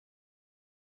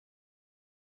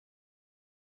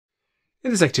In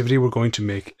this activity, we're going to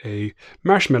make a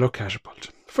marshmallow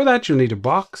catapult. For that, you'll need a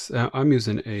box. I'm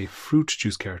using a fruit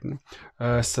juice carton,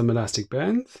 some elastic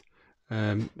bands,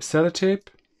 sellotape.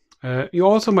 You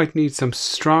also might need some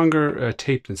stronger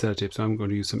tape than sellotape, so I'm going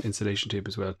to use some insulation tape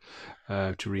as well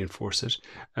to reinforce it.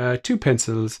 2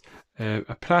 pencils,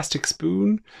 a plastic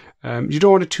spoon. You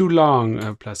don't want a too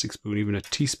long plastic spoon, even a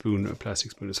teaspoon of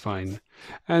plastic spoon is fine.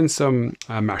 And some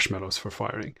marshmallows for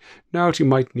firing. Now you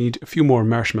might need a few more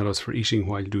marshmallows for eating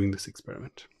while doing this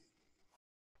experiment.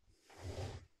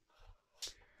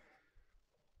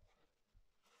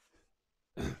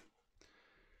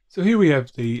 So here we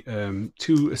have the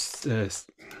two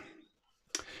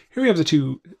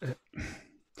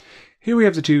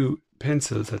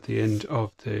pencils at the end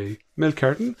of the milk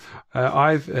carton.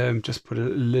 I've just put a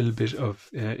little bit of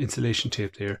insulation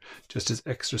tape there, just as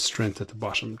extra strength at the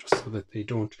bottom, just so that they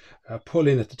don't pull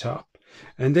in at the top.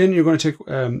 And then you're going to take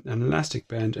an elastic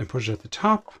band and put it at the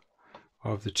top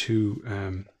of the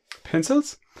two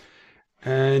pencils.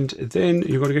 And then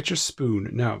you're going to get your spoon.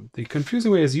 Now, the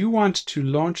confusing way is you want to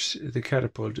launch the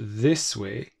catapult this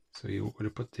way. So you're going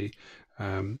to put the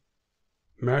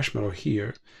marshmallow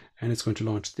here, and it's going to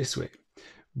launch this way.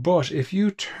 But if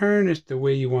you turn it the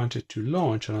way you want it to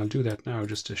launch, and I'll do that now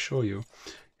just to show you,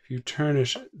 if you turn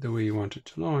it the way you want it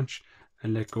to launch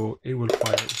and let go, it will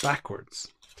fire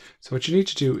backwards. So what you need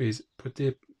to do is put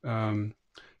the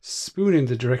spoon in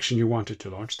the direction you want it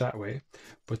to launch, that way,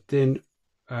 but then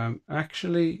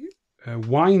actually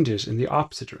wind it in the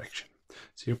opposite direction.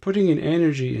 So you're putting in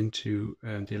energy into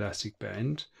the elastic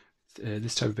band.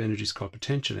 This type of energy is called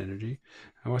potential energy.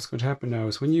 And what's going to happen now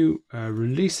is when you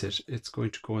release it, it's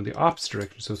going to go in the opposite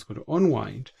direction. So it's going to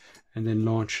unwind and then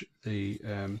launch the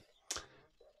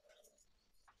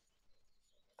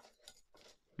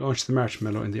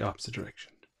marshmallow in the opposite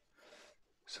direction.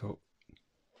 So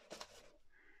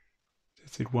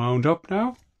it's it wound up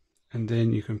now, and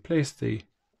then you can place the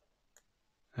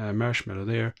marshmallow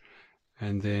there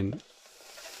and then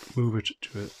move it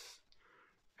to it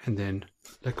and then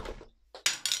let go.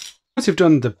 Once you've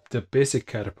done the basic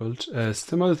catapult,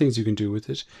 some other things you can do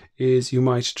with it is you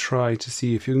might try to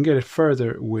see if you can get it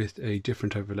further with a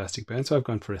different type of elastic band. So I've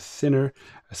gone for a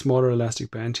smaller elastic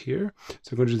band here.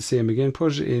 So I'm going to do the same again,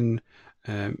 put it in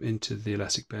into the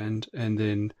elastic band, and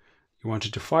then you want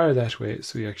it to fire that way,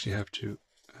 so you actually have to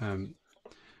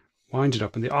wind it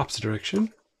up in the opposite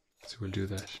direction. So we'll do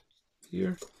that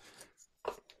here.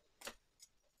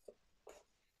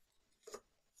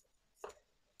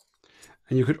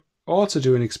 And you could also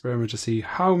do an experiment to see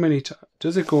how many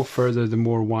does it go further the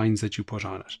more winds that you put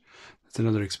on it. That's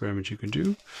another experiment you can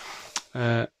do.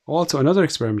 Also, another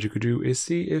experiment you could do is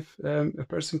see if a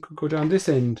person could go down this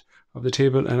end of the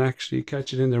table and actually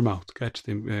catch it in their mouth, catch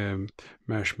the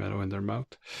marshmallow in their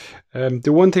mouth.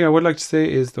 The one thing I would like to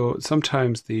say is, though,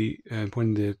 sometimes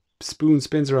when the spoon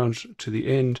spins around to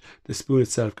the end, the spoon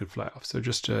itself could fly off. So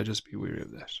just be wary of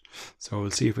that. So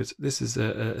we'll see if this is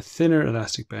a thinner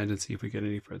elastic band, and see if we get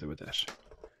any further with that.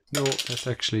 No, that's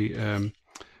actually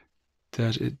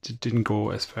that it didn't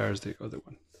go as far as the other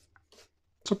one.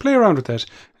 So play around with that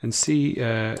and see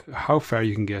how far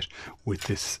you can get with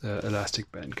this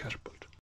elastic band catapult.